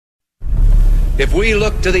if we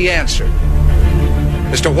look to the answer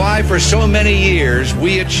as to why for so many years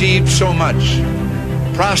we achieved so much,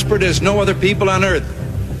 prospered as no other people on earth,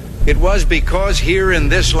 it was because here in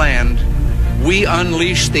this land we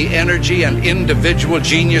unleashed the energy and individual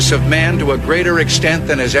genius of man to a greater extent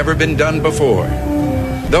than has ever been done before.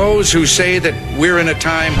 Those who say that we're in a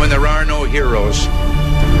time when there are no heroes,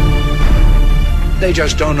 they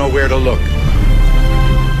just don't know where to look.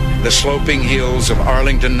 The sloping hills of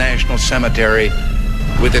Arlington National Cemetery,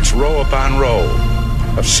 with its row upon row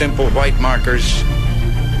of simple white markers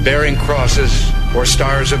bearing crosses or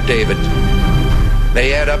stars of David,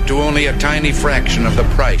 they add up to only a tiny fraction of the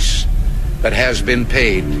price that has been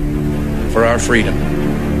paid for our freedom.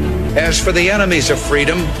 As for the enemies of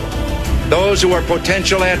freedom, those who are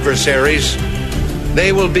potential adversaries,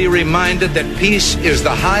 they will be reminded that peace is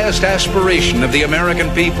the highest aspiration of the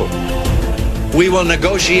American people. We will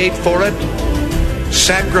negotiate for it,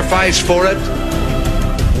 sacrifice for it.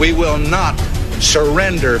 We will not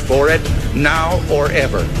surrender for it now or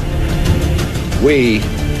ever. We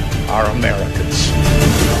are Americans.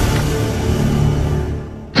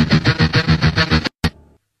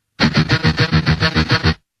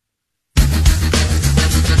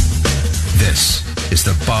 This is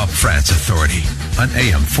the Bob Frantz Authority on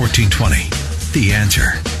AM 1420. The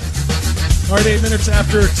Answer. All right, 8 minutes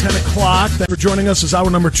after 10 o'clock. Thanks for joining us as hour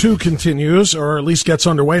number 2 continues, or at least gets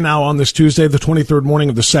underway now on this Tuesday, the 23rd morning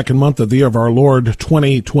of the second month of the year of our Lord,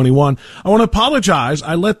 2021. I want to apologize.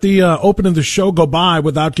 I let the open of the show go by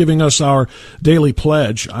without giving us our daily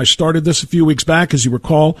pledge. I started this a few weeks back, as you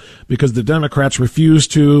recall, because the Democrats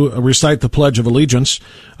refused to recite the Pledge of Allegiance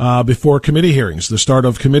before committee hearings, the start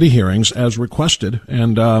of committee hearings as requested.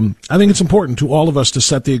 And I think it's important to all of us to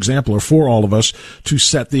set the example, or for all of us to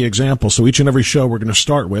set the example. So each and every show we're going to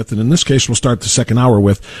start with, and in this case we'll start the second hour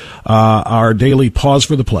with our daily pause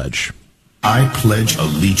for the pledge. I pledge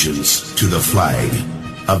allegiance to the flag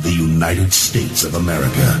of the United States of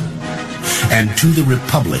America and to the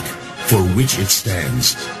republic for which it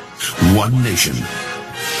stands, one nation,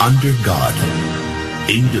 under God,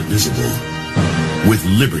 indivisible, with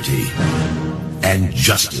liberty and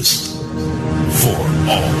justice for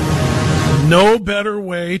all. No better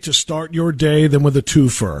way to start your day than with a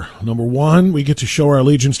twofer. Number one, we get to show our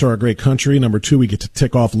allegiance to our great country. Number two, we get to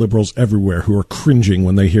tick off liberals everywhere who are cringing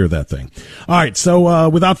when they hear that thing. All right, so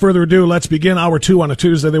without further ado, let's begin hour 2 on a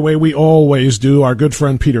Tuesday the way we always do. Our good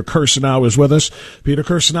friend Peter Kirsanow is with us. Peter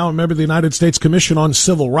Kirsanow, a member of the United States Commission on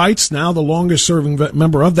Civil Rights, now the longest-serving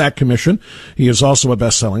member of that commission. He is also a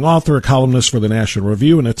best-selling author, a columnist for the National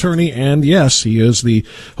Review, an attorney, and yes, he is the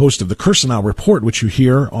host of the Kirsanow Report, which you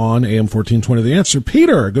hear on AM 1420 The Answer.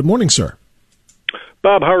 Peter, good morning, sir.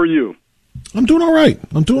 Bob, how are you? I'm doing all right.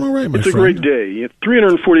 My friend. It's a great day. It's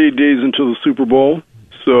 348 days until the Super Bowl,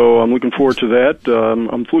 so I'm looking forward to that.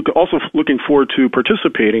 I'm also looking forward to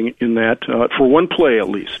participating in that for one play at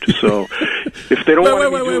least. So if they don't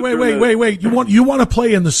wait. You want to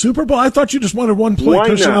play in the Super Bowl? I thought you just wanted one play. Why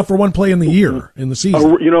not? For one play in the year, in the season.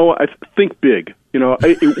 I think big.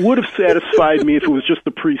 It would have satisfied me if it was just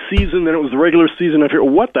the preseason, then it was the regular season. I figured,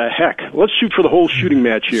 what the heck? Let's shoot for the whole shooting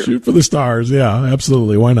match here. Shoot for the stars, yeah,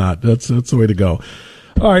 absolutely. Why not? That's the way to go.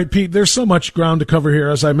 All right, Pete, there's so much ground to cover here.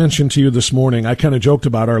 As I mentioned to you this morning, I kind of joked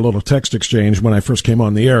about our little text exchange when I first came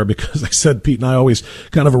on the air because I said Pete and I always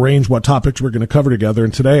kind of arrange what topics we're going to cover together.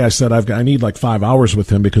 And today I said I need like 5 hours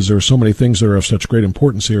with him because there are so many things that are of such great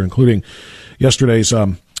importance here, including yesterday's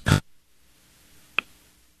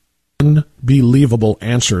unbelievable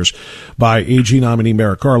answers by AG nominee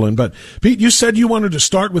Merrick Garland. But, Pete, you said you wanted to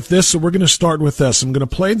start with this, so we're going to start with this. I'm going to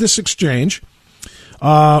play this exchange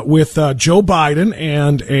with Joe Biden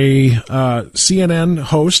and a CNN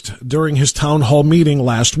host during his town hall meeting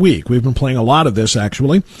last week. We've been playing a lot of this,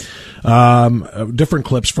 actually, different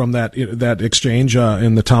clips from that exchange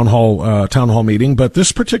in the town hall meeting. But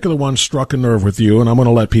this particular one struck a nerve with you, and I'm going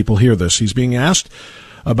to let people hear this. He's being asked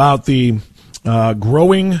about the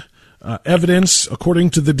growing evidence, according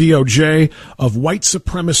to the DOJ, of white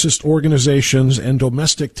supremacist organizations and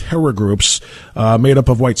domestic terror groups made up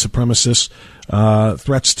of white supremacists,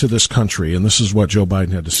 threats to this country. And this is what Joe Biden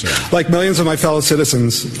had to say. Like millions of my fellow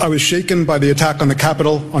citizens, I was shaken by the attack on the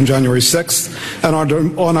Capitol on January 6th and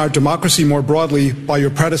on our democracy more broadly by your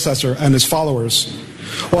predecessor and his followers.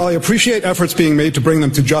 While I appreciate efforts being made to bring them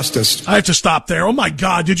to justice. I have to stop there. Oh, my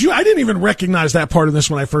God. I didn't even recognize that part of this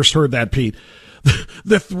when I first heard that, Pete.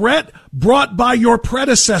 The threat brought by your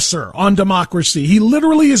predecessor on democracy. He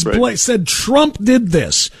literally said Trump did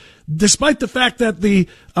this, despite the fact that the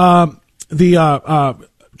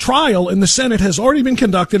trial in the Senate has already been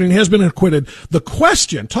conducted and he has been acquitted. The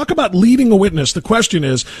question, talk about leading a witness. The question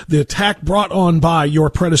is the attack brought on by your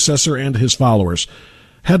predecessor and his followers.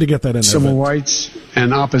 Had to get that in there. Civil rights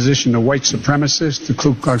and opposition to white supremacists, the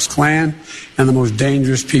Ku Klux Klan, and the most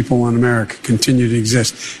dangerous people in America continue to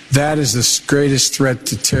exist. That is the greatest threat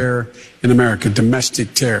to terror in America,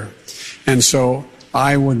 domestic terror. And so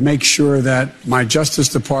I would make sure that my Justice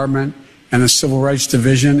Department and the Civil Rights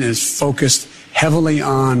Division is focused heavily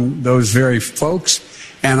on those very folks.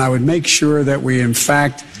 And I would make sure that we, in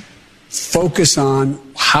fact, focus on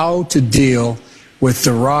how to deal with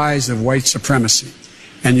the rise of white supremacy.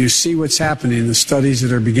 And you see what's happening in the studies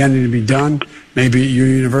that are beginning to be done, maybe at your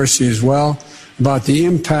university as well, about the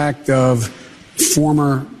impact of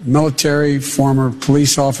former military, former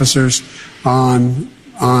police officers on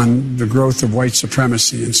the growth of white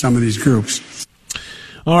supremacy in some of these groups.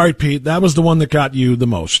 All right, Pete, that was the one that got you the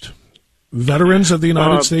most. Veterans of the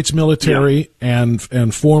United States military and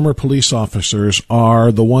former police officers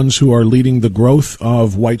are the ones who are leading the growth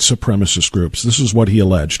of white supremacist groups. This is what he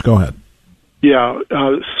alleged. Go ahead. Yeah,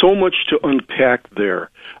 so much to unpack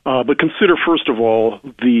there. But consider, first of all,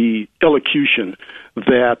 the elocution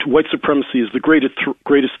that white supremacy is the greatest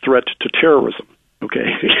threat to terrorism. Okay,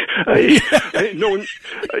 this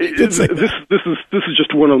is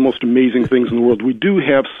just one of the most amazing things in the world. We do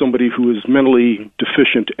have somebody who is mentally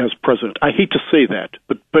deficient as president. I hate to say that,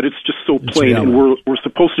 but it's just so plain, and we're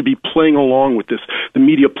supposed to be playing along with this. The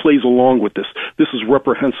media plays along with this. This is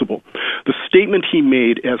reprehensible. The statement he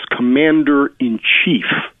made as Commander-in-Chief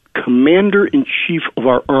of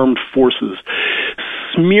our armed forces,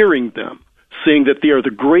 smearing them, saying that they are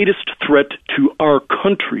the greatest threat to our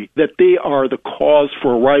country, that they are the cause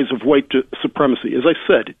for a rise of white supremacy. As I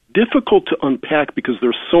said, difficult to unpack because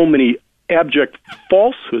there's so many abject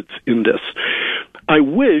falsehoods in this. I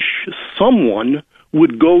wish someone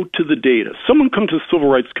would go to the data. Someone come to the Civil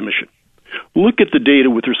Rights Commission. Look at the data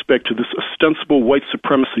with respect to this ostensible white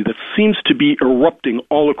supremacy that seems to be erupting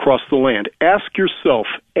all across the land. Ask yourself,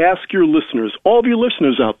 ask your listeners, all of your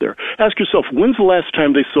listeners out there, ask yourself, when's the last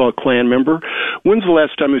time they saw a Klan member? When's the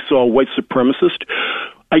last time they saw a white supremacist?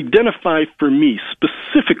 Identify for me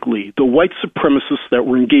specifically the white supremacists that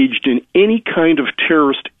were engaged in any kind of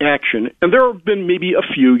terrorist action. And there have been maybe a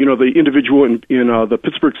few. You know, the individual in the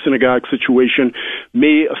Pittsburgh synagogue situation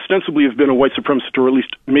may ostensibly have been a white supremacist, or at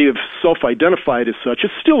least may have self-identified as such.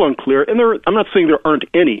 It's still unclear, and I'm not saying there aren't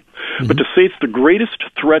any. Mm-hmm. But to say it's the greatest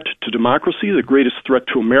threat to democracy, the greatest threat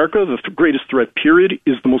to America, the greatest threat, period,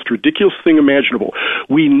 is the most ridiculous thing imaginable.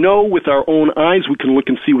 We know with our own eyes, we can look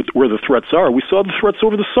and see where the threats are. We saw the threats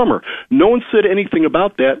over the summer. No one said anything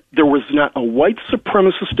about that. There was not a white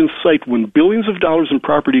supremacist in sight when billions of dollars in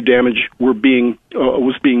property damage was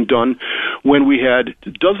being done, when we had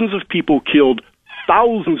dozens of people killed,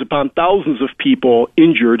 thousands upon thousands of people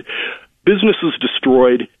injured, businesses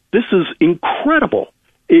destroyed. This is incredible.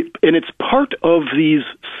 And it's part of these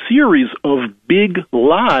series of big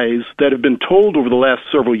lies that have been told over the last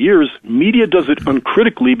several years. Media does it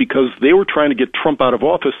uncritically because they were trying to get Trump out of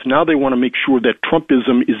office. Now they want to make sure that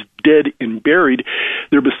Trumpism is dead and buried.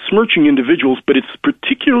 They're besmirching individuals, but it's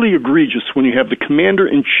particularly egregious when you have the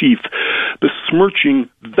commander-in-chief besmirching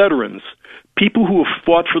veterans, people who have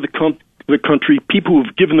fought for the country, people who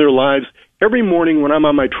have given their lives. Every morning when I'm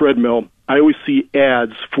on my treadmill, I always see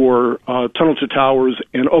ads for Tunnel to Towers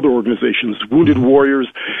and other organizations, Wounded Warriors,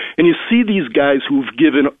 and you see these guys who've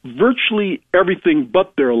given virtually everything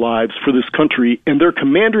but their lives for this country, and their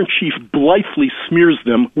commander-in-chief blithely smears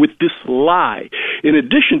them with this lie. In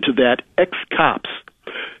addition to that, ex-cops,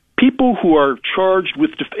 people who are charged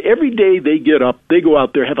with every day they get up, they go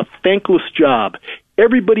out there, have a thankless job.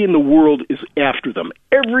 Everybody in the world is after them.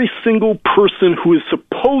 Every single person who is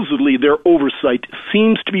supposedly their oversight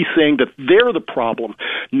seems to be saying that they're the problem,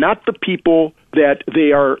 not the people that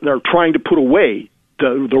they're trying to put away,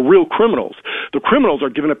 the real criminals. The criminals are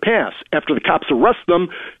given a pass. After the cops arrest them,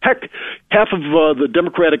 heck, half of the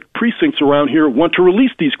Democratic precincts around here want to release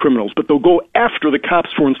these criminals, but they'll go after the cops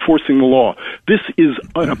for enforcing the law. This is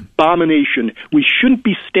an abomination. We shouldn't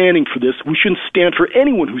be standing for this. We shouldn't stand for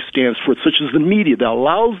anyone who stands for it, such as the media that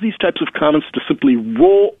allows these types of comments to simply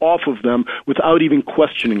roll off of them without even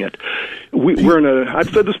questioning it. I've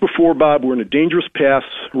said this before, Bob, we're in a dangerous pass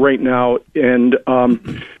right now, and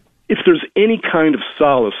if there's any kind of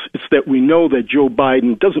solace, it's that we know that Joe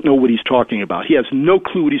Biden doesn't know what he's talking about. He has no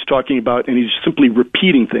clue what he's talking about, and he's simply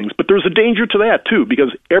repeating things. But there's a danger to that, too,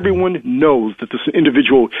 because everyone knows that this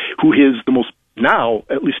individual who is the most now,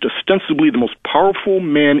 at least ostensibly, the most powerful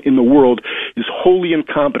man in the world is wholly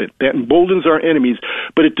incompetent. That emboldens our enemies,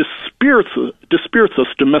 but it dispirits us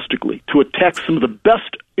domestically to attack some of the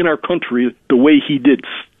best in our country the way he did,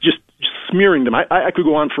 just smearing them. I could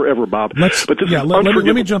go on forever, Bob. Let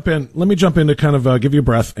me jump in. Let me jump in to kind of give you a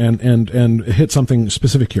breath and hit something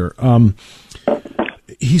specific here.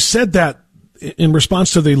 He said that in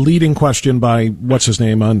response to the leading question by what's his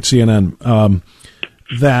name on CNN,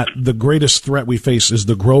 that the greatest threat we face is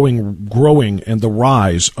the growing and the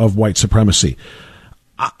rise of white supremacy.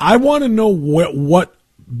 I want to know what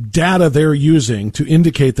data they're using to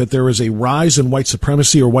indicate that there is a rise in white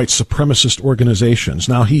supremacy or white supremacist organizations.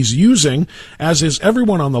 Now, he's using, as is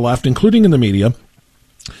everyone on the left, including in the media,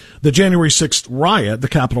 the January 6th riot, the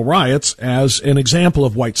Capitol riots, as an example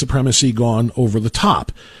of white supremacy gone over the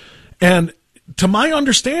top. And to my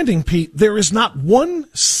understanding, Pete, there is not one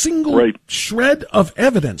single shred of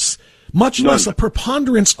evidence, much less a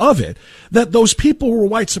preponderance of it, that those people were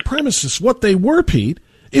white supremacists. What they were, Pete,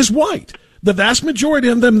 is white. The vast majority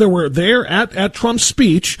of them that were there at Trump's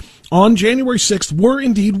speech on January 6th were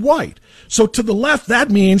indeed white. So to the left, that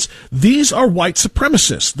means these are white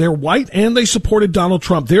supremacists. They're white and they supported Donald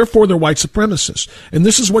Trump. Therefore, they're white supremacists. And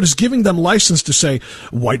this is what is giving them license to say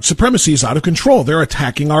white supremacy is out of control. They're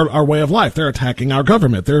attacking our way of life. They're attacking our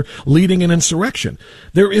government. They're leading an insurrection.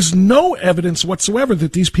 There is no evidence whatsoever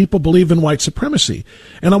that these people believe in white supremacy.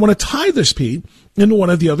 And I want to tie this, Pete, into one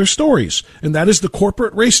of the other stories, and that is the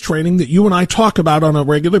corporate race training that you and I talk about on a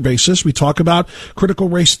regular basis. We talk about critical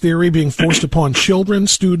race theory being forced upon children,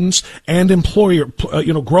 students, and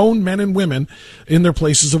grown men and women in their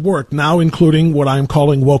places of work, now including what I'm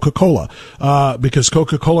calling Coca-Cola, because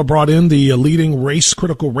Coca-Cola brought in the leading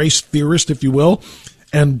critical race theorist, if you will,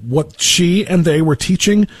 and what she and they were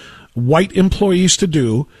teaching white employees to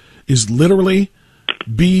do is literally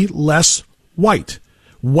be less white.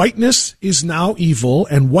 Whiteness is now evil,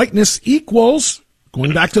 and whiteness equals,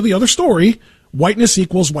 going back to the other story, whiteness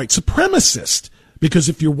equals white supremacist. Because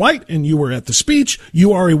if you're white and you were at the speech,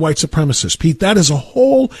 you are a white supremacist. Pete, that is a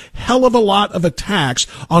whole hell of a lot of attacks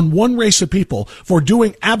on one race of people for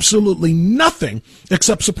doing absolutely nothing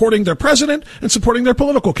except supporting their president and supporting their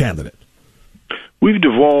political candidate. We've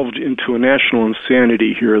devolved into a national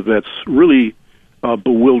insanity here that's really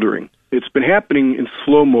bewildering. It's been happening in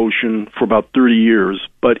slow motion for about 30 years,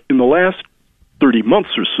 but in the last 30 months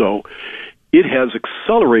or so, it has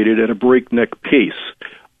accelerated at a breakneck pace.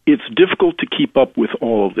 It's difficult to keep up with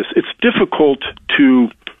all of this. It's difficult to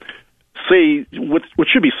say what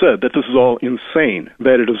should be said, that this is all insane,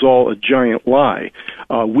 that it is all a giant lie.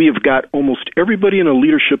 We have got almost everybody in a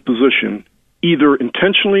leadership position, either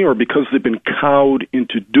intentionally or because they've been cowed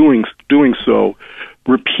into doing so,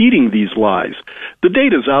 repeating these lies. The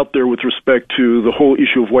data's out there with respect to the whole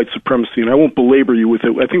issue of white supremacy, and I won't belabor you with it.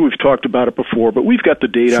 I think we've talked about it before, but we've got the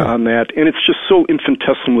data on that, and it's just so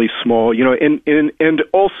infinitesimally small, and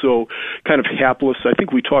also kind of hapless. I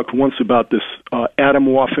think we talked once about this Adam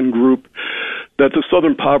Waffen group, that the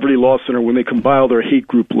Southern Poverty Law Center, when they compile their hate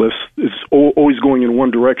group lists, is always going in one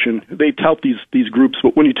direction. They tout these groups,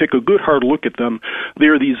 but when you take a good hard look at them, they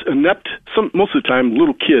are these inept, most of the time,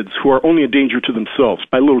 little kids who are only a danger to themselves.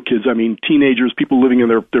 By little kids, I mean teenagers, people living in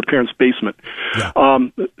their parents' basement. Yeah.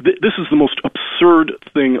 This is the most absurd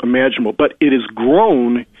thing imaginable, but it has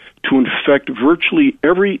grown to infect virtually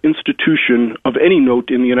every institution of any note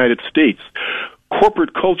in the United States.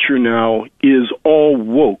 Corporate culture now is all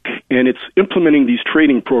woke, and it's implementing these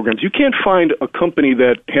training programs. You can't find a company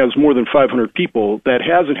that has more than 500 people that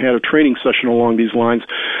hasn't had a training session along these lines.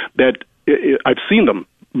 That I've seen them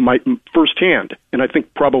firsthand, and I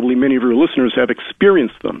think probably many of your listeners have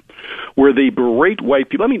experienced them, where they berate white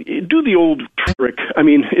people. I mean, do the old trick. I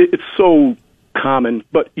mean, it's so common,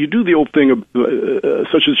 but you do the old thing of,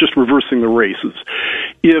 such as just reversing the races.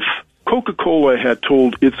 If Coca-Cola had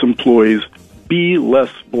told its employees, be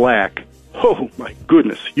less black, oh my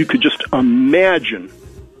goodness, you could just imagine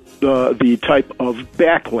the type of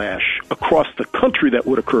backlash across the country that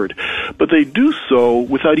would have occurred. But they do so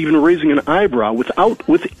without even raising an eyebrow, with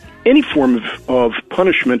any form of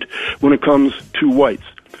punishment when it comes to whites.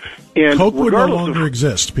 And Coke would no longer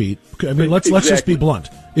exist, Pete. I mean, let's just be blunt.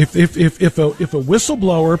 If a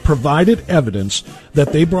whistleblower provided evidence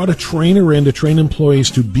that they brought a trainer in to train employees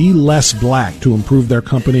to be less black, to improve their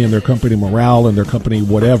company and their company morale and their company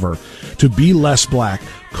whatever, to be less black,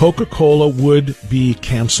 Coca-Cola would be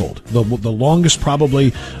canceled. The longest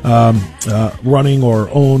probably running or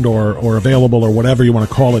owned or available or whatever you want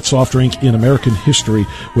to call it soft drink in American history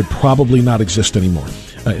would probably not exist anymore.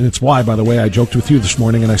 And it's why, by the way, I joked with you this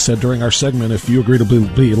morning and I said during our segment, if you agree to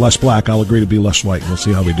be less black, I'll agree to be less white. And we'll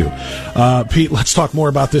see how we do. Pete, let's talk more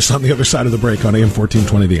about this on the other side of the break on AM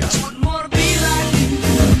 1420 The Answer.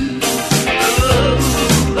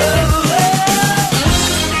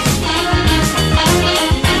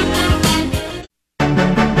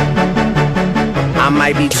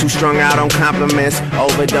 Might be too strung out on compliments,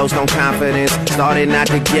 overdosed on confidence, started not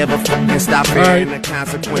to give a fuck and stop fearing the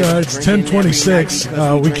consequences. It's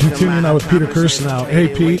 10:26. We continue now with Peter Kirsanow. Hey,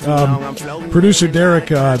 Pete, producer Derek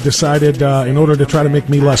decided in order to try to make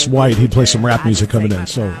me less white, he'd play some rap music coming in.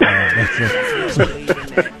 So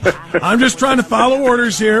I'm just trying to follow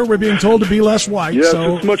orders here. We're being told to be less white. Yes,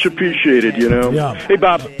 so it's much appreciated, you know. Yeah. Hey,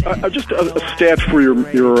 Bob, just a stat for your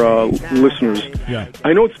listeners. Yeah.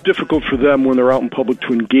 I know it's difficult for them when they're out in public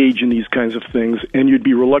to engage in these kinds of things, and you'd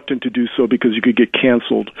be reluctant to do so because you could get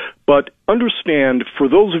canceled. But understand, for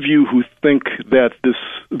those of you who think that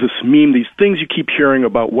this meme, these things you keep hearing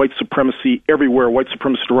about white supremacy everywhere, white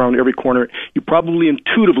supremacists around every corner, you probably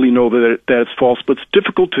intuitively know that it's false, but it's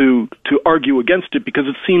difficult to argue against it because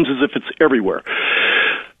it seems as if it's everywhere.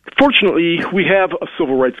 Fortunately, we have a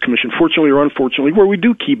Civil Rights Commission, fortunately or unfortunately, where we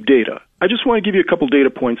do keep data. I just want to give you a couple data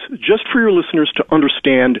points just for your listeners to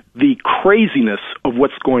understand the craziness of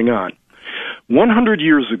what's going on. 100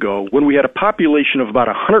 years ago, when we had a population of about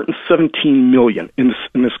 117 million in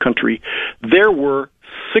this country, there were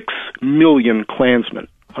 6 million Klansmen.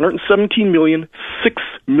 117 million, 6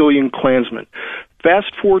 million Klansmen.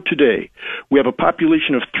 Fast forward today, we have a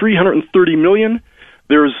population of 330 million.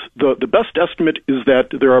 There's the best estimate is that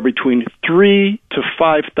there are between 3,000 to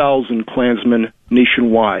 5,000 Klansmen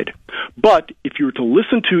nationwide. But if you were to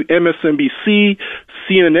listen to MSNBC,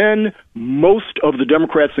 CNN, most of the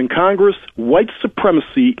Democrats in Congress, white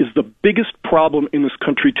supremacy is the biggest problem in this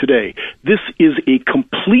country today. This is a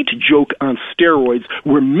complete joke on steroids.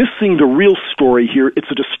 We're missing the real story here.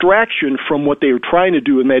 It's a distraction from what they are trying to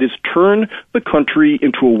do, and that is turn the country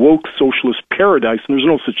into a woke socialist paradise. And there's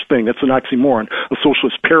no such thing. That's an oxymoron, a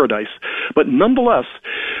socialist paradise. But nonetheless,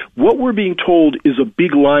 what we're being told is a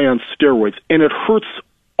big lie on steroids, and it hurts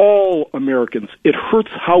all Americans. It hurts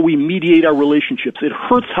how we mediate our relationships. It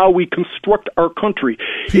hurts how we construct our country.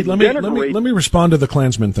 Pete, let me respond to the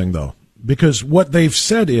Klansman thing, though, because what they've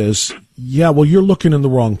said is, yeah, well, you're looking in the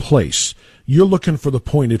wrong place. You're looking for the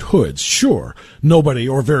pointed hoods. Sure, nobody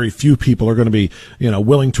or very few people are going to be,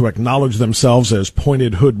 willing to acknowledge themselves as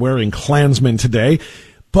pointed hood wearing Klansmen today.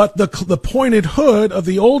 But the pointed hood of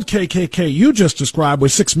the old KKK you just described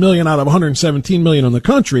was 6 million out of 117 million in the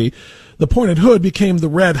country. The pointed hood became the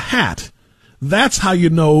red hat. That's how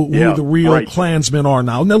you know who the real Klansmen are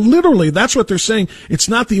now. Now, literally, that's what they're saying. It's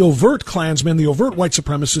not the overt Klansmen, the overt white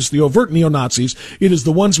supremacists, the overt neo-Nazis. It is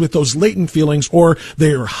the ones with those latent feelings, or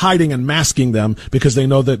they are hiding and masking them because they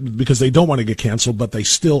know that because they don't want to get canceled, but they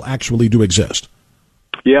still actually do exist.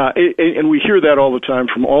 Yeah, and we hear that all the time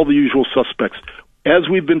from all the usual suspects. As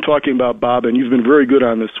we've been talking about, Bob, and you've been very good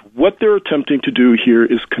on this, what they're attempting to do here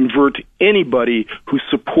is convert anybody who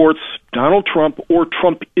supports Donald Trump or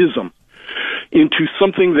Trumpism into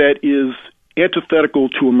something that is antithetical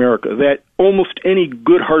to America, that almost any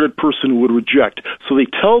good-hearted person would reject. So they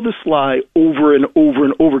tell this lie over and over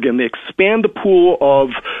and over again. They expand the pool of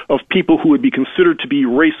people who would be considered to be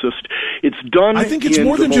racist. It's done. I think it's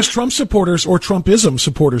more than just Trump supporters or Trumpism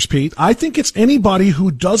supporters, Pete. I think it's anybody who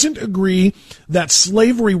doesn't agree that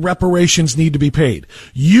slavery reparations need to be paid.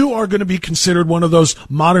 You are going to be considered one of those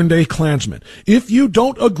modern-day Klansmen. If you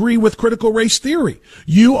don't agree with critical race theory,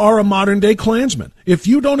 you are a modern-day Klansman. If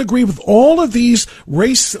you don't agree with all of these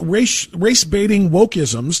race-baiting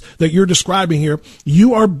wokeisms that you're describing here,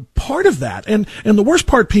 you are part of that. And the worst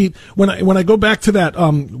part, Pete, when I go back to that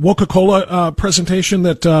Coca-Cola presentation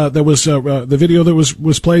that was the video that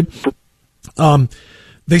was played,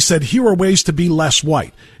 they said, here are ways to be less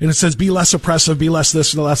white. And it says, be less oppressive, be less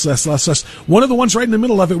this, less. One of the ones right in the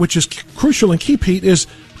middle of it, which is crucial and key, Pete, is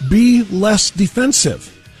be less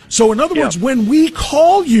defensive. So in other words, when we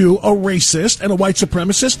call you a racist and a white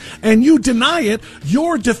supremacist and you deny it,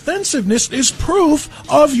 your defensiveness is proof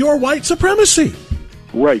of your white supremacy.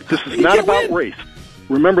 Right. This is not about race.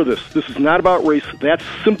 Remember this. This is not about race. That's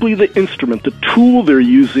simply the instrument, the tool they're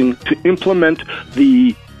using to implement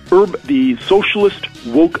the socialist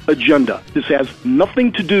woke agenda. This has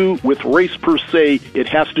nothing to do with race per se. It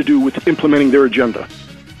has to do with implementing their agenda.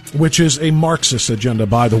 which is a Marxist agenda,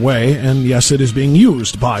 by the way, and yes, it is being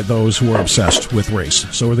used by those who are obsessed with race.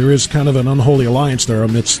 So there is kind of an unholy alliance there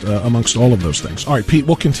amongst all of those things. All right, Pete,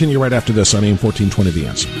 we'll continue right after this on AM 1420, The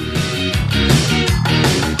Answer.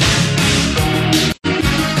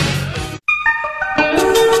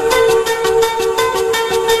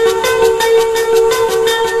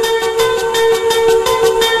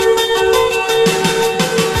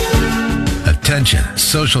 Attention,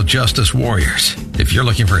 social justice warriors. If you're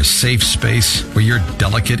looking for a safe space where your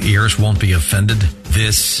delicate ears won't be offended,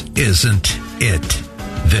 this isn't it.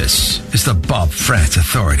 This is the Bob France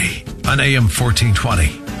Authority on AM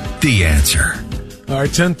 1420. The Answer. All right,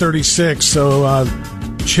 1036. So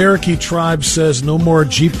Cherokee Tribe says no more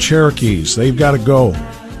Jeep Cherokees. They've got to go.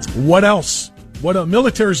 What else?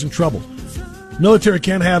 Military's in trouble. Military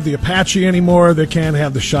can't have the Apache anymore. They can't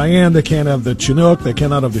have the Cheyenne. They can't have the Chinook. They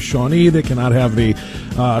cannot have the Shawnee. They cannot have the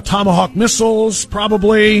Tomahawk missiles,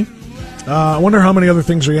 probably. I wonder how many other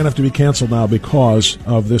things are going to have to be canceled now because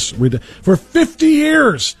of this. For 50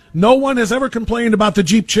 years, no one has ever complained about the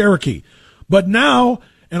Jeep Cherokee. But now,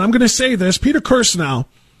 and I'm going to say this, Peter Kirsanow,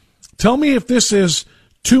 tell me if this is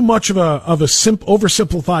too much of a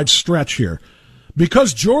oversimplified stretch here.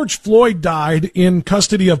 Because George Floyd died in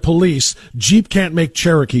custody of police, Jeep can't make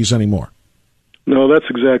Cherokees anymore. No, that's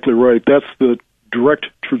exactly right. That's the direct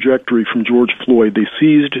trajectory from George Floyd. They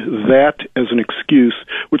seized that as an excuse,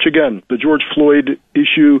 which, again, the George Floyd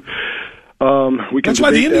issue, we can That's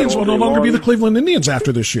why the Indians will no longer be the Cleveland Indians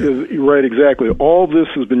after this year. Right, exactly. All this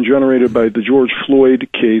has been generated by the George Floyd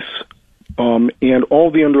case, and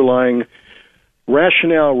all the underlying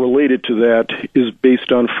rationale related to that is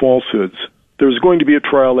based on falsehoods. There's going to be a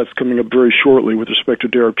trial that's coming up very shortly with respect to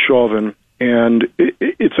Derek Chauvin, and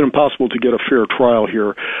it's impossible to get a fair trial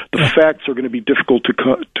here. The facts are going to be difficult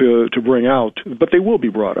to bring out, but they will be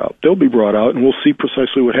brought out. They'll be brought out, and we'll see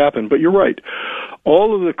precisely what happened. But you're right.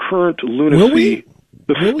 All of the current lunacy... Will we?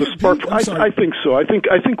 The spark. I think so. I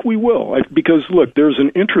think we will. Because look, there's an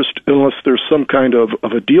interest, unless there's some kind of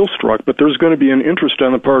a deal struck, but there's going to be an interest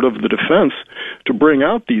on the part of the defense to bring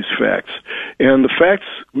out these facts. And the facts,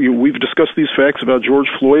 we've discussed these facts about George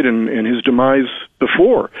Floyd and his demise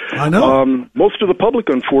before. I know. Most of the public,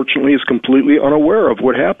 unfortunately, is completely unaware of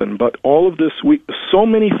what happened. But all of this, so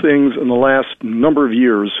many things in the last number of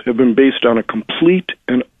years have been based on a complete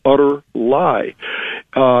and utter lie.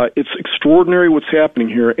 It's extraordinary what's happening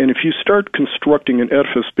here, and if you start constructing an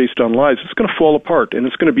edifice based on lies, it's going to fall apart, and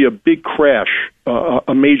it's going to be a big crash,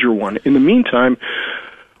 a major one. In the meantime,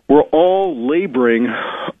 we're all laboring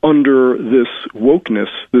under this wokeness,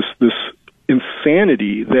 this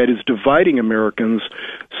insanity that is dividing Americans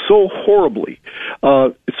so horribly.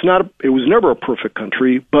 It was never a perfect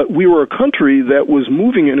country, but we were a country that was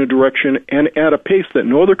moving in a direction and at a pace that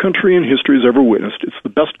no other country in history has ever witnessed. It's the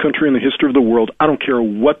best country in the history of the world. I don't care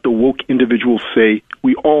what the woke individuals say.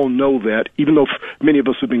 We all know that, even though many of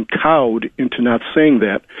us have been cowed into not saying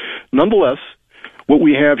that. Nonetheless, what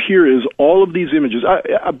we have here is all of these images.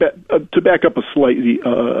 To back up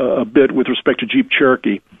a bit with respect to Jeep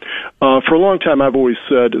Cherokee, for a long time I've always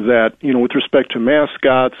said that, with respect to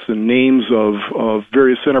mascots and names of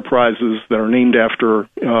various enterprises that are named after,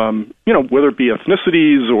 whether it be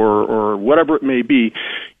ethnicities or whatever it may be,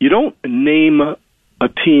 you don't name a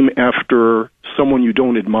team after someone you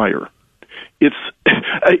don't admire.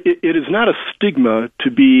 It is not a stigma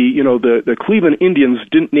to be, the Cleveland Indians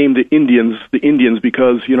didn't name the Indians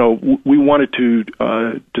because, we wanted to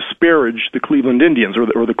disparage the Cleveland Indians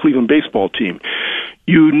or the Cleveland baseball team.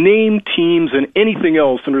 You name teams and anything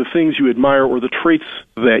else under things you admire or the traits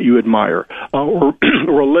that you admire or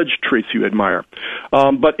alleged traits you admire.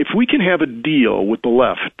 But if we can have a deal with the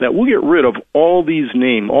left that we'll get rid of all these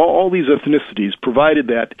names, all these ethnicities, provided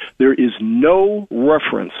that there is no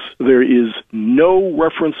reference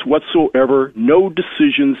whatsoever, no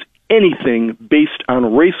decisions, anything based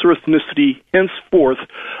on race or ethnicity, henceforth,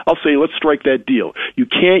 I'll say let's strike that deal. You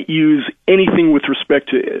can't use anything with respect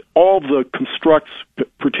to all the constructs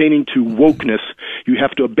pertaining to wokeness. You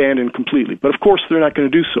have to abandon completely. But of course, they're not going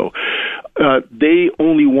to do so. They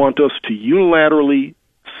only want us to unilaterally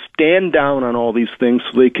stand down on all these things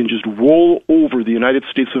so they can just roll over the United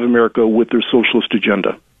States of America with their socialist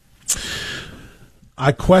agenda.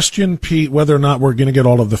 I question, Pete, whether or not we're going to get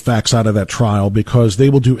all of the facts out of that trial because they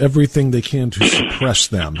will do everything they can to suppress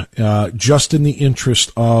them, just in the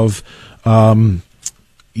interest of,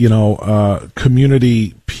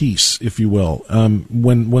 community peace, if you will.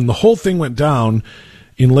 When the whole thing went down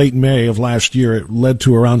in late May of last year, it led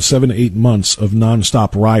to around 7 to 8 months of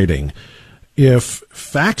nonstop rioting. If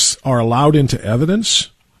facts are allowed into evidence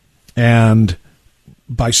and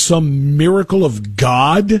by some miracle of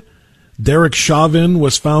God, Derek Chauvin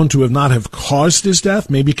was found to not have caused his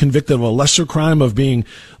death, maybe convicted of a lesser crime of being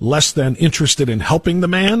less than interested in helping the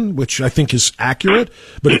man, which I think is accurate.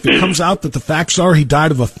 But if it comes out that the facts are he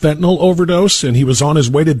died of a fentanyl overdose and he was on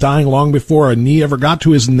his way to dying long before a knee ever got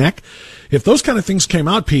to his neck, if those kind of things came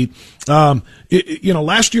out, Pete,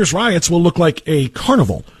 last year's riots will look like a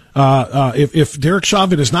carnival. If Derek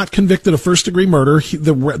Chauvin is not convicted of first-degree murder,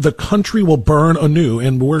 the country will burn anew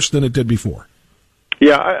and worse than it did before.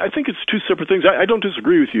 Yeah, I think it's two separate things. I don't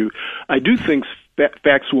disagree with you. I do think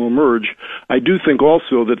facts will emerge. I do think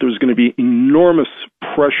also that there's going to be enormous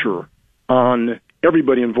pressure on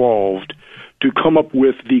everybody involved to come up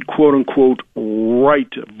with the quote-unquote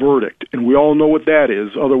right verdict. And we all know what that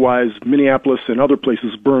is. Otherwise, Minneapolis and other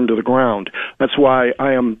places burn to the ground. That's why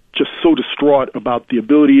I am just so distraught about the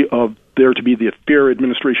ability of there to be the fair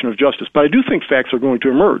administration of justice. But I do think facts are going to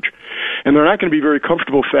emerge. And they're not going to be very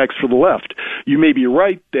comfortable facts for the left. You may be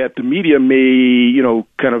right that the media may,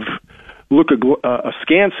 kind of look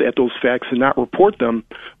askance at those facts and not report them,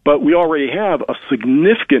 but we already have a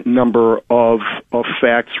significant number of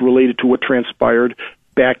facts related to what transpired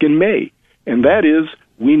back in May. And that is,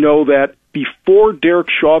 we know that before Derek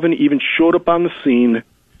Chauvin even showed up on the scene,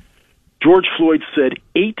 George Floyd said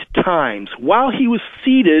 8 times, while he was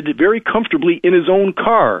seated very comfortably in his own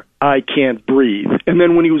car, "I can't breathe." And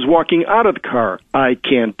then when he was walking out of the car, "I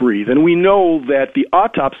can't breathe." And we know that the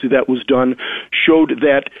autopsy that was done showed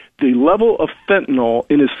that the level of fentanyl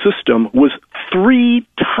in his system was 3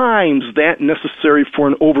 times that necessary for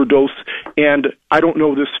an overdose. And I don't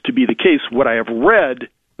know this to be the case. What I have read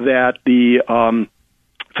that the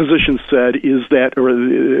physician said is that, or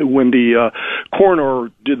when the coroner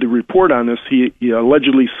did the report on this, he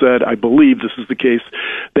allegedly said, I believe this is the case,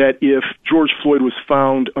 that if George Floyd was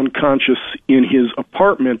found unconscious in his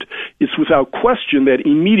apartment, it's without question that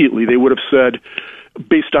immediately they would have said,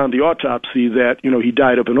 based on the autopsy, that he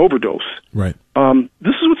died of an overdose. Right.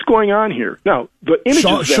 This is what's going on here. Now, the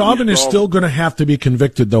images Chauvin is still going to have to be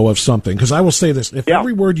convicted, though, of something. Because I will say this: if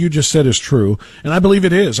every word you just said is true, and I believe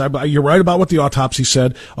it is, you're right about what the autopsy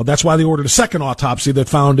said. That's why they ordered a second autopsy that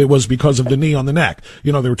found it was because of the knee on the neck.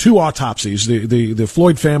 There were 2 autopsies: the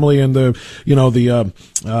Floyd family and the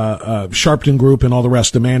Sharpton group and all the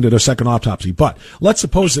rest demanded a second autopsy. But let's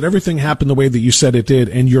suppose that everything happened the way that you said it did,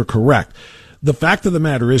 and you're correct. The fact of the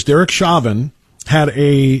matter is, Derek Chauvin had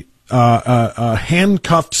a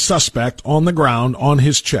handcuffed suspect on the ground on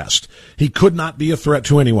his chest. He could not be a threat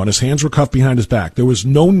to anyone. His hands were cuffed behind his back. There was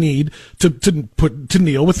no need to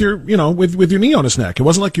kneel with your with your knee on his neck. It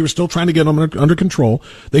wasn't like you were still trying to get him under control.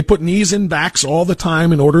 They put knees in backs all the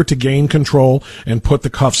time in order to gain control and put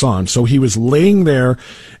the cuffs on. So he was laying there,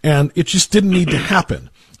 and it just didn't need to happen.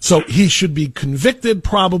 So he should be convicted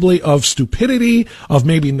probably of stupidity, of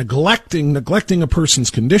maybe neglecting a person's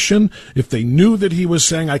condition. If they knew that he was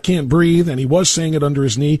saying, "I can't breathe," and he was saying it under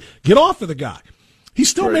his knee, get off of the guy. He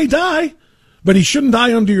still may die, but he shouldn't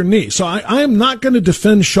die under your knee. So I am not going to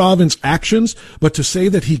defend Chauvin's actions, but to say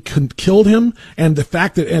that he killed him, and the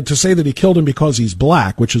fact that, and to say that he killed him because he's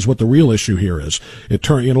black, which is what the real issue here is, it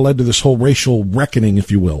led to this whole racial reckoning,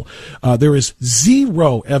 if you will. There is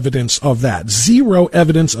zero evidence of that, zero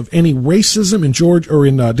evidence of any racism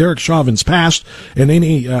in Derek Chauvin's past, and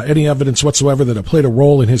any evidence whatsoever that it played a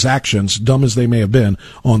role in his actions, dumb as they may have been,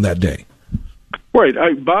 on that day. Right.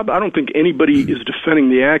 Bob, I don't think anybody is defending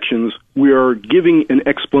the actions. We are giving an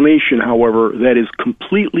explanation, however, that is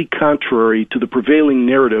completely contrary to the prevailing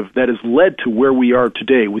narrative that has led to where we are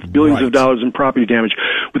today, with billions of dollars in property damage,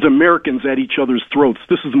 with Americans at each other's throats.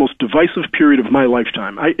 This is the most divisive period of my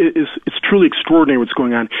lifetime. It's truly extraordinary what's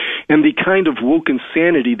going on. And the kind of woke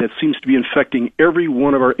insanity that seems to be infecting every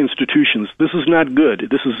one of our institutions. This is not good.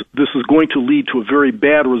 This is going to lead to a very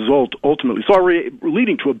bad result ultimately. It's already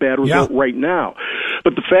leading to a bad result right now.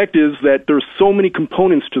 But the fact is that there's so many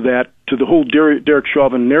components to that, to the whole Derek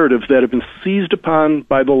Chauvin narrative, that have been seized upon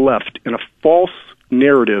by the left in a false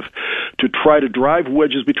narrative to try to drive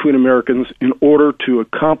wedges between Americans in order to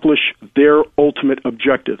accomplish their ultimate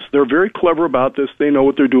objectives. They're very clever about this. They know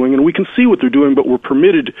what they're doing, and we can see what they're doing, but we're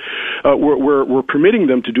permitting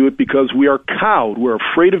them to do it because we are cowed. We're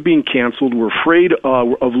afraid of being canceled. We're afraid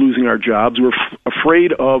of losing our jobs. We're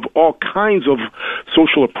afraid of all kinds of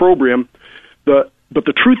social opprobrium. But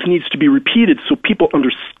the truth needs to be repeated so people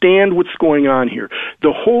understand what's going on here.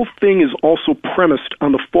 The whole thing is also premised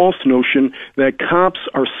on the false notion that cops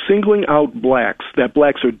are singling out blacks, that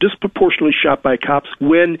blacks are disproportionately shot by cops,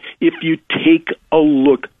 when, if you take a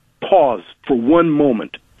look, pause for one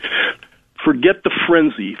moment. Forget the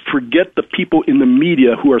frenzy. Forget the people in the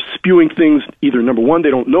media who are spewing things either, number one, they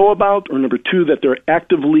don't know about, or number two, that they're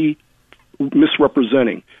actively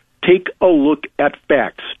misrepresenting. Take a look at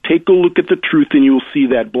facts. Take a look at the truth, and you will see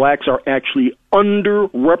that blacks are actually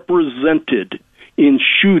underrepresented in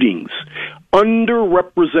shootings.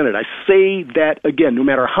 Underrepresented. I say that again. No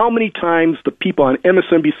matter how many times the people on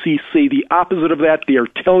MSNBC say the opposite of that, they are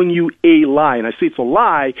telling you a lie. And I say it's a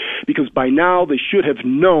lie because by now they should have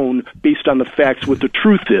known, based on the facts, what the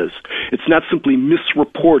truth is. It's not simply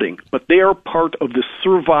misreporting, but they are part of the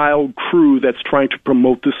servile crew that's trying to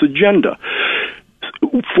promote this agenda.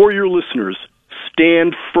 For your listeners,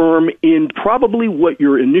 stand firm in probably what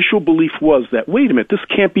your initial belief was, that, wait a minute, this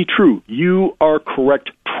can't be true. You are correct.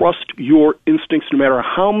 Trust your instincts no matter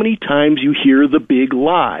how many times you hear the big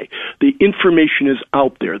lie. The information is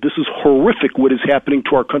out there. This is horrific what is happening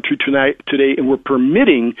to our country today, and we're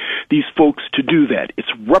permitting these folks to do that.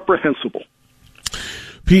 It's reprehensible.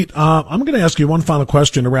 Pete, I'm going to ask you one final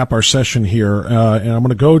question to wrap our session here, and I'm going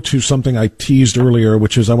to go to something I teased earlier,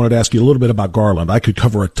 which is I wanted to ask you a little bit about Garland. I could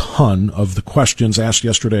cover a ton of the questions asked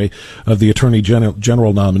yesterday of the Attorney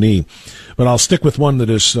General nominee, but I'll stick with one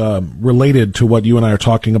that is related to what you and I are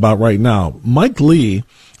talking about right now. Mike Lee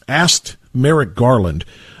asked Merrick Garland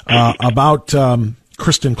about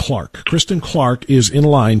Kristen Clark. Kristen Clark is in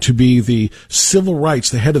line to be the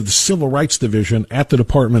head of the Civil Rights Division at the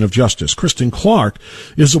Department of Justice. Kristen Clark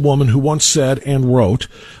is a woman who once said and wrote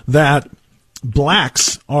that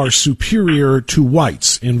blacks are superior to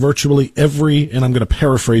whites in virtually every, and I'm going to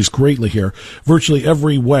paraphrase greatly here, virtually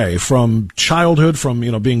every way, from childhood, from,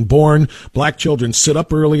 being born. Black children sit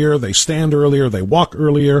up earlier, they stand earlier, they walk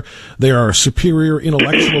earlier, they are superior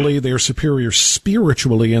intellectually, they are superior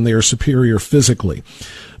spiritually, and they are superior physically.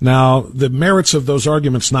 Now, the merits of those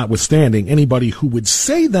arguments notwithstanding, anybody who would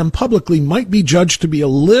say them publicly might be judged to be a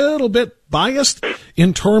little bit biased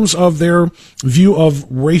in terms of their view of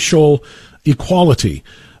racial equality.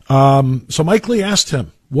 So Mike Lee asked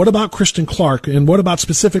him, what about Kristen Clark, and what about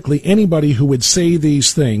specifically anybody who would say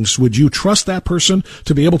these things? Would you trust that person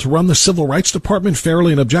to be able to run the Civil Rights Department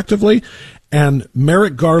fairly and objectively? And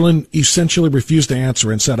Merrick Garland essentially refused to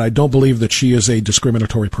answer and said, I don't believe that she is a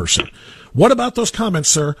discriminatory person. What about those comments,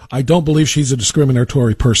 sir? I don't believe she's a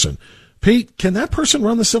discriminatory person. Pete, can that person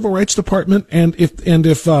run the Civil Rights Department? And if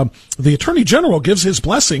the Attorney General gives his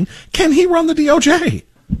blessing, can he run the DOJ?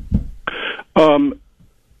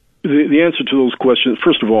 The answer to those questions,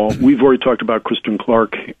 first of all, we've already talked about Kristen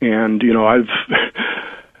Clark, and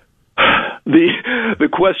the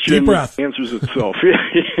question answers itself.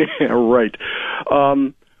 Yeah, right.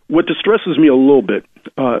 What distresses me a little bit,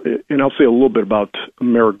 and I'll say a little bit about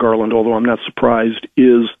Merrick Garland, although I'm not surprised,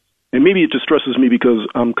 is, and maybe it distresses me because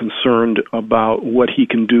I'm concerned about what he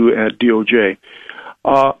can do at DOJ.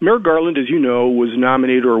 Merrick Garland, as you know, was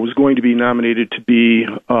nominated, or was going to be nominated, to be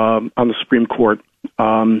on the Supreme Court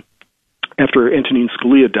after Antonin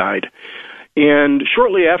Scalia died. And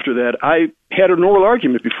shortly after that, I had an oral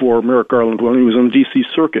argument before Merrick Garland when he was on the D.C.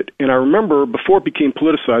 Circuit. And I remember, before it became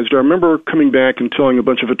politicized, I remember coming back and telling a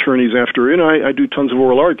bunch of attorneys after, I do tons of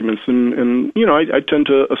oral arguments, and I tend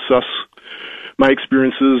to assess my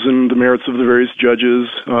experiences and the merits of the various judges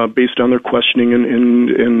based on their questioning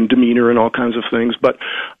and demeanor and all kinds of things. But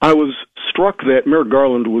I was struck that Merrick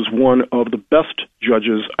Garland was one of the best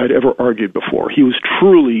judges I'd ever argued before. He was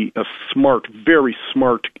truly a smart, very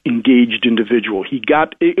smart, engaged individual.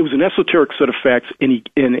 It was an esoteric set of facts, and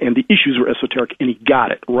the issues were esoteric, and he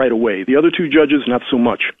got it right away. The other two judges, not so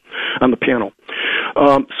much on the panel.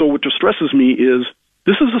 So what distresses me is,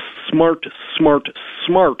 this is a smart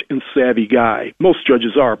and savvy guy. Most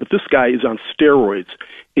judges are, but this guy is on steroids.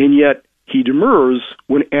 And yet he demurs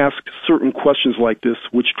when asked certain questions like this,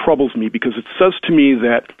 which troubles me because it says to me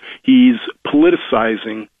that he's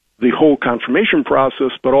politicizing the whole confirmation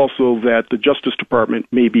process, but also that the Justice Department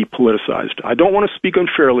may be politicized. I don't want to speak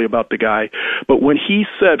unfairly about the guy, but when he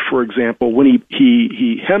said, for example, when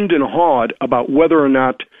he hemmed and hawed about whether or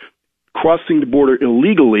not crossing the border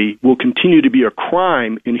illegally will continue to be a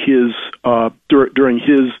crime in his during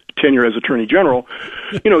his tenure as Attorney General,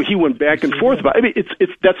 he went back and forth about it.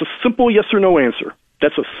 That's a simple yes or no answer.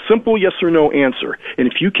 That's a simple yes or no answer. And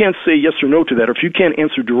if you can't say yes or no to that, or if you can't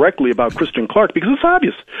answer directly about Kristen Clark, because it's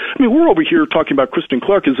obvious. We're over here talking about Kristen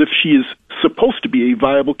Clark as if she is supposed to be a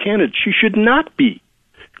viable candidate. She should not be.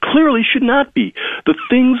 Clearly should not be. The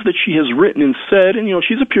things that she has written and said, and,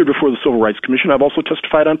 she's appeared before the Civil Rights Commission. I've also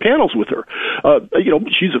testified on panels with her.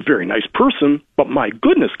 She's a very nice person, but my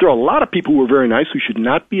goodness, there are a lot of people who are very nice who should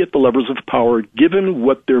not be at the levers of power given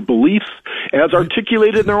what their beliefs as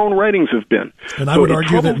articulated in their own writings have been. And I would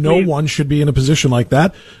argue that no one should be in a position like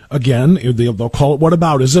that. Again, they'll call it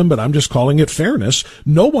whataboutism, but I'm just calling it fairness.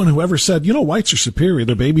 No one who ever said, whites are superior,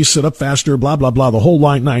 their babies sit up faster, blah, blah, blah, the whole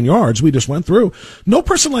 9 yards we just went through. No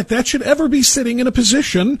person like that should ever be sitting in a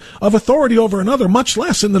position of authority over another, much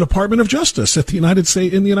less in the Department of Justice in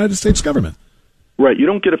the United States government. Right, you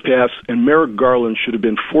don't get a pass, and Merrick Garland should have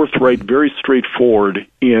been forthright, very straightforward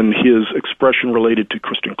in his expression related to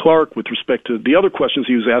Kristen Clark with respect to the other questions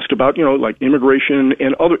he was asked about, like immigration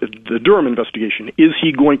and the Durham investigation. Is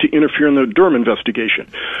he going to interfere in the Durham investigation?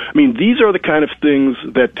 I mean, these are the kind of things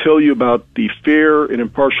that tell you about the fair and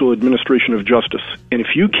impartial administration of justice. And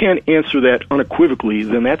if you can't answer that unequivocally,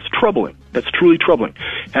 then that's troubling. That's truly troubling.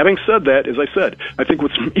 Having said that, as I said, I think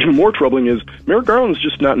what's even more troubling is Merrick Garland's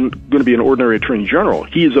just not going to be an ordinary attorney general.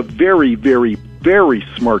 He is a very, very, very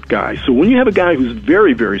smart guy. So when you have a guy who's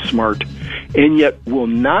very, very smart and yet will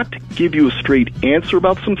not give you a straight answer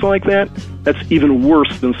about something like that, that's even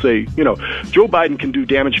worse than, say, Joe Biden can do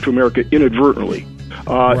damage to America inadvertently.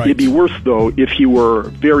 Right. It'd be worse, though, if he were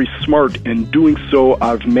very smart and doing so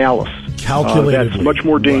out of malice. Calculatedly. That's much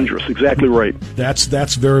more dangerous. Right. Exactly right.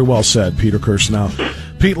 That's very well said, Peter Kirsanow.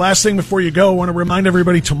 Pete, last thing before you go, I want to remind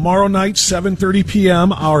everybody tomorrow night, 7:30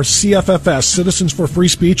 p.m., our CFFS, Citizens for Free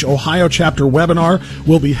Speech, Ohio Chapter webinar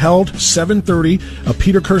will be held, 7:30.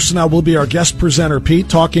 Peter Kirsanow will be our guest presenter, Pete,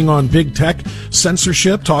 talking on big tech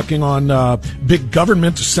censorship, talking on big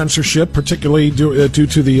government censorship, particularly due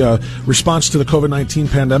to the response to the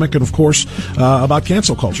COVID-19 pandemic, and, of course, about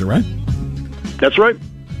cancel culture, right? That's right.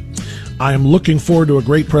 I am looking forward to a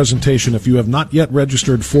great presentation. If you have not yet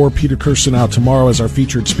registered for Peter Kirsanow tomorrow as our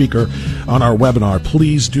featured speaker on our webinar,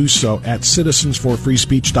 please do so at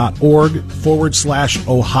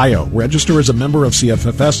citizensforfreespeech.org/Ohio. Register as a member of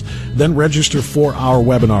CFFS, then register for our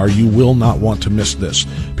webinar. You will not want to miss this.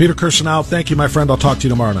 Peter Kirsanow, thank you, my friend. I'll talk to you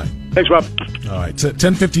tomorrow night. Thanks, Rob. All right,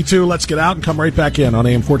 10:52. Let's get out and come right back in on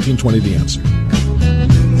AM 1420, The Answer.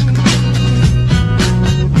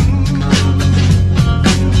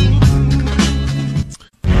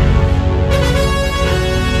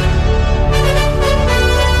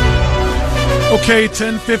 Okay,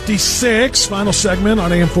 10:56, final segment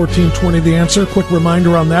on AM 1420, The Answer. Quick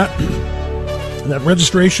reminder on that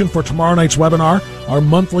registration for tomorrow night's webinar, our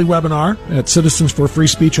monthly webinar at Citizens for Free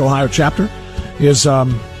Speech Ohio Chapter, is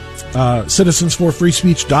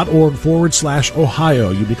citizensforfreespeech.org/Ohio.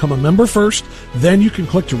 You become a member first, then you can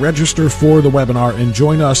click to register for the webinar and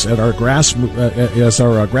join us at our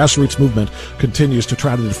grassroots movement continues to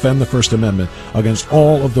try to defend the First Amendment against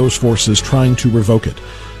all of those forces trying to revoke it,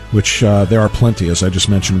 which there are plenty, as I just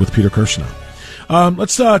mentioned, with Peter Kirsanow.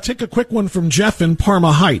 Let's take a quick one from Jeff in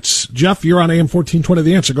Parma Heights. Jeff, you're on AM 1420,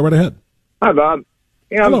 The Answer. Go right ahead. Hi, Bob.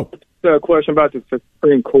 Yeah, hello. A question about the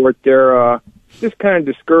Supreme Court. They're just kind of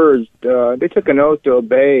discouraged. They took an oath to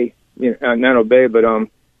obey, not obey, but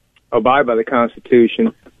abide by the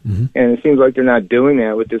Constitution. Mm-hmm. And it seems like they're not doing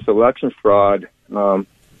that with this election fraud.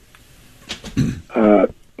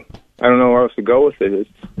 I don't know where else to go with it. It's,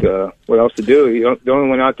 what else to do? The only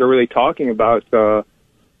one out there really talking about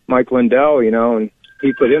Mike Lindell, and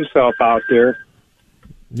he put himself out there.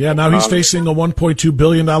 Yeah, now he's facing a $1.2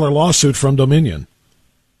 billion lawsuit from Dominion.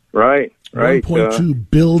 Right. $1.2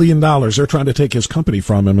 billion. They're trying to take his company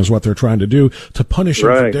from him is what they're trying to do to punish him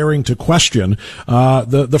for daring to question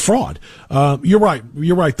the fraud. You're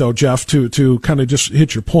right, though, Jeff, to kind of just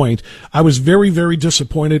hit your point. I was very, very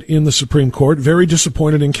disappointed in the Supreme Court, very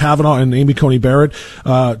disappointed in Kavanaugh and Amy Coney Barrett,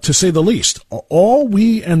 to say the least. All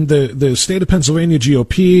we and the state of Pennsylvania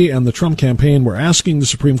GOP and the Trump campaign were asking the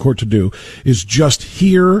Supreme Court to do is just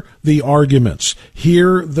hear the arguments,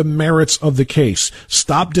 hear the merits of the case,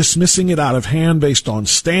 stop dismissing it out of hand based on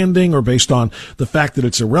standing or based on the fact that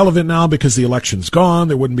it's irrelevant now because the election's gone,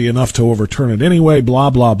 there wouldn't be enough to overturn it anyway,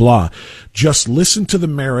 blah, blah, blah. Just listen to the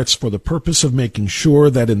merits for the purpose of making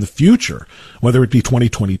sure that in the future, whether it be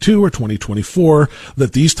 2022 or 2024,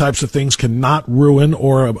 that these types of things cannot ruin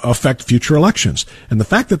or affect future elections. And the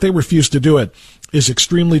fact that they refuse to do it is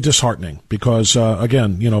extremely disheartening because,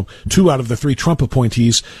 again, 2 out of the 3 Trump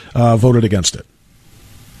appointees voted against it.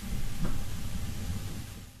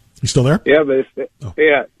 You still there? Yeah, but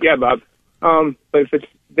Bob. But if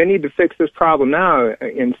they need to fix this problem now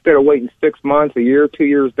instead of waiting 6 months, a year, 2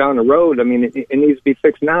 years down the road. I mean, it needs to be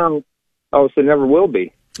fixed now, else it never will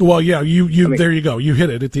be. Well, yeah, there you go. You hit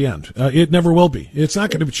it at the end. It never will be. It's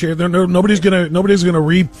not going to be changed. Nobody's going to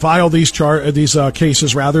refile these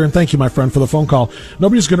cases rather. And thank you, my friend, for the phone call.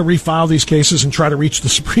 Nobody's going to refile these cases and try to reach the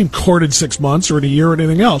Supreme Court in 6 months or in a year or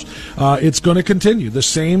anything else. It's going to continue the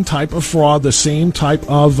same type of fraud, the same type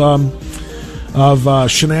of of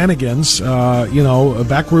shenanigans,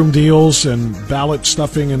 backroom deals and ballot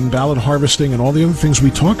stuffing and ballot harvesting and all the other things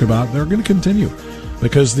we talk about, they're going to continue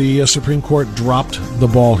because the Supreme Court dropped the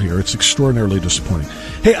ball here. It's extraordinarily disappointing.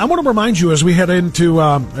 Hey, I want to remind you as we head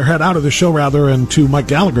out of the show, and to Mike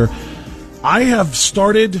Gallagher, I have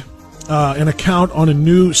started an account on a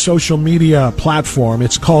new social media platform.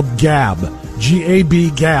 It's called Gab,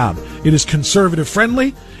 G-A-B, Gab. It is conservative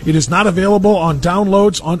friendly. It is not available on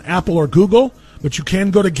downloads on Apple or Google, but you can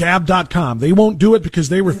go to Gab.com. They won't do it because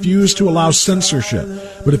they refuse to allow censorship.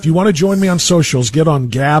 But if you want to join me on socials, get on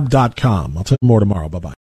Gab.com. I'll tell you more tomorrow. Bye-bye.